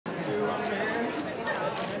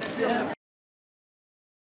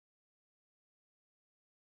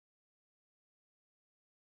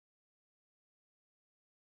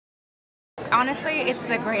Honestly, it's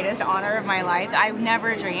the greatest honor of my life. I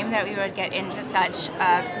never dreamed that we would get into such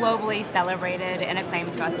a globally celebrated and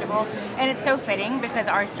acclaimed festival. And it's so fitting because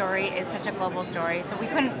our story is such a global story, so we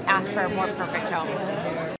couldn't ask for a more perfect home.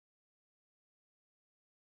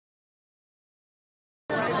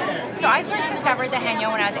 So I first discovered the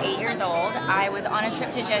henyo when I was 8 years old. I was on a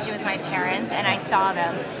trip to Jeju with my parents and I saw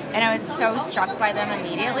them, and I was so struck by them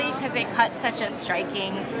immediately because they cut such a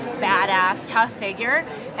striking, badass, tough figure,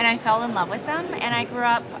 and I fell in love with them, and I grew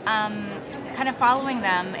up kind of following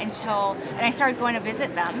them and I started going to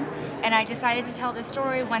visit them, and I decided to tell this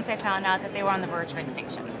story once I found out that they were on the verge of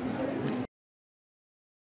extinction.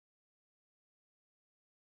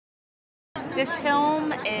 This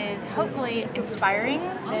film is hopefully inspiring,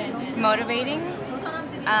 motivating,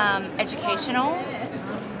 educational,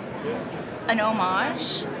 an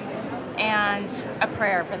homage, and a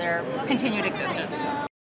prayer for their continued existence.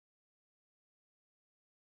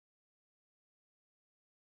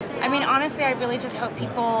 I mean, honestly, I really just hope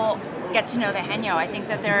people get to know the henyo. I think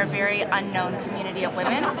that they're a very unknown community of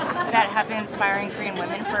women that have been inspiring Korean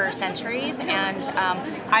women for centuries, and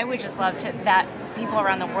I would just love that people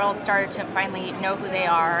around the world started to finally know who they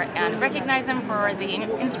are and recognize them for the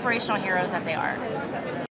inspirational heroes that they are.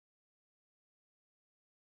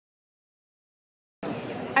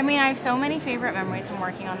 I mean, I have so many favorite memories from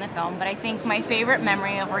working on the film, but I think my favorite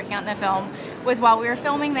memory of working on the film was while we were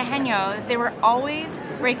filming the henyos. They were always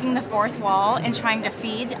breaking the fourth wall and trying to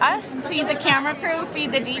feed us, feed the camera crew,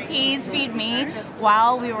 feed the DPs, feed me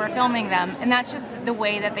while we were filming them. And that's just the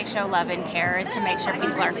way that they show love and care, is to make sure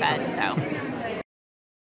people are fed. So.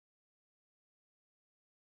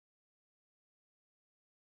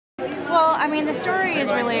 Well, I mean, the story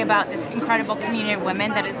is really about this incredible community of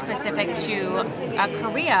women that is specific to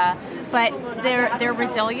Korea, but their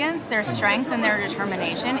resilience, their strength, and their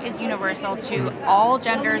determination is universal to all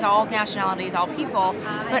genders, all nationalities, all people.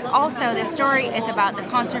 But also, this story is about the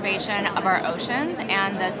conservation of our oceans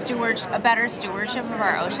and a better stewardship of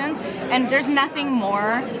our oceans. And there's nothing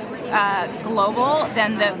more global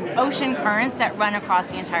than the ocean currents that run across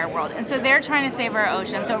the entire world. And so they're trying to save our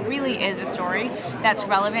ocean, so it really is a story that's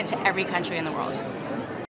relevant to every country in the world.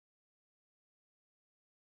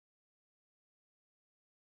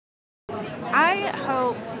 I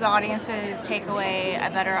hope the audiences take away a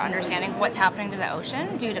better understanding of what's happening to the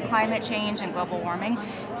ocean due to climate change and global warming.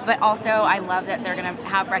 But also, I love that they're going to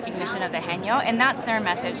have recognition of the henyo, and that's their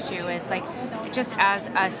message too, is like, just as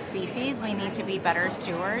a species, we need to be better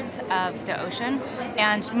stewards of the ocean.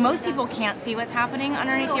 And most people can't see what's happening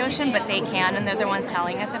underneath the ocean, but they can, and they're the ones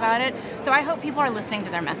telling us about it. So I hope people are listening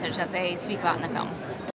to their message that they speak about in the film.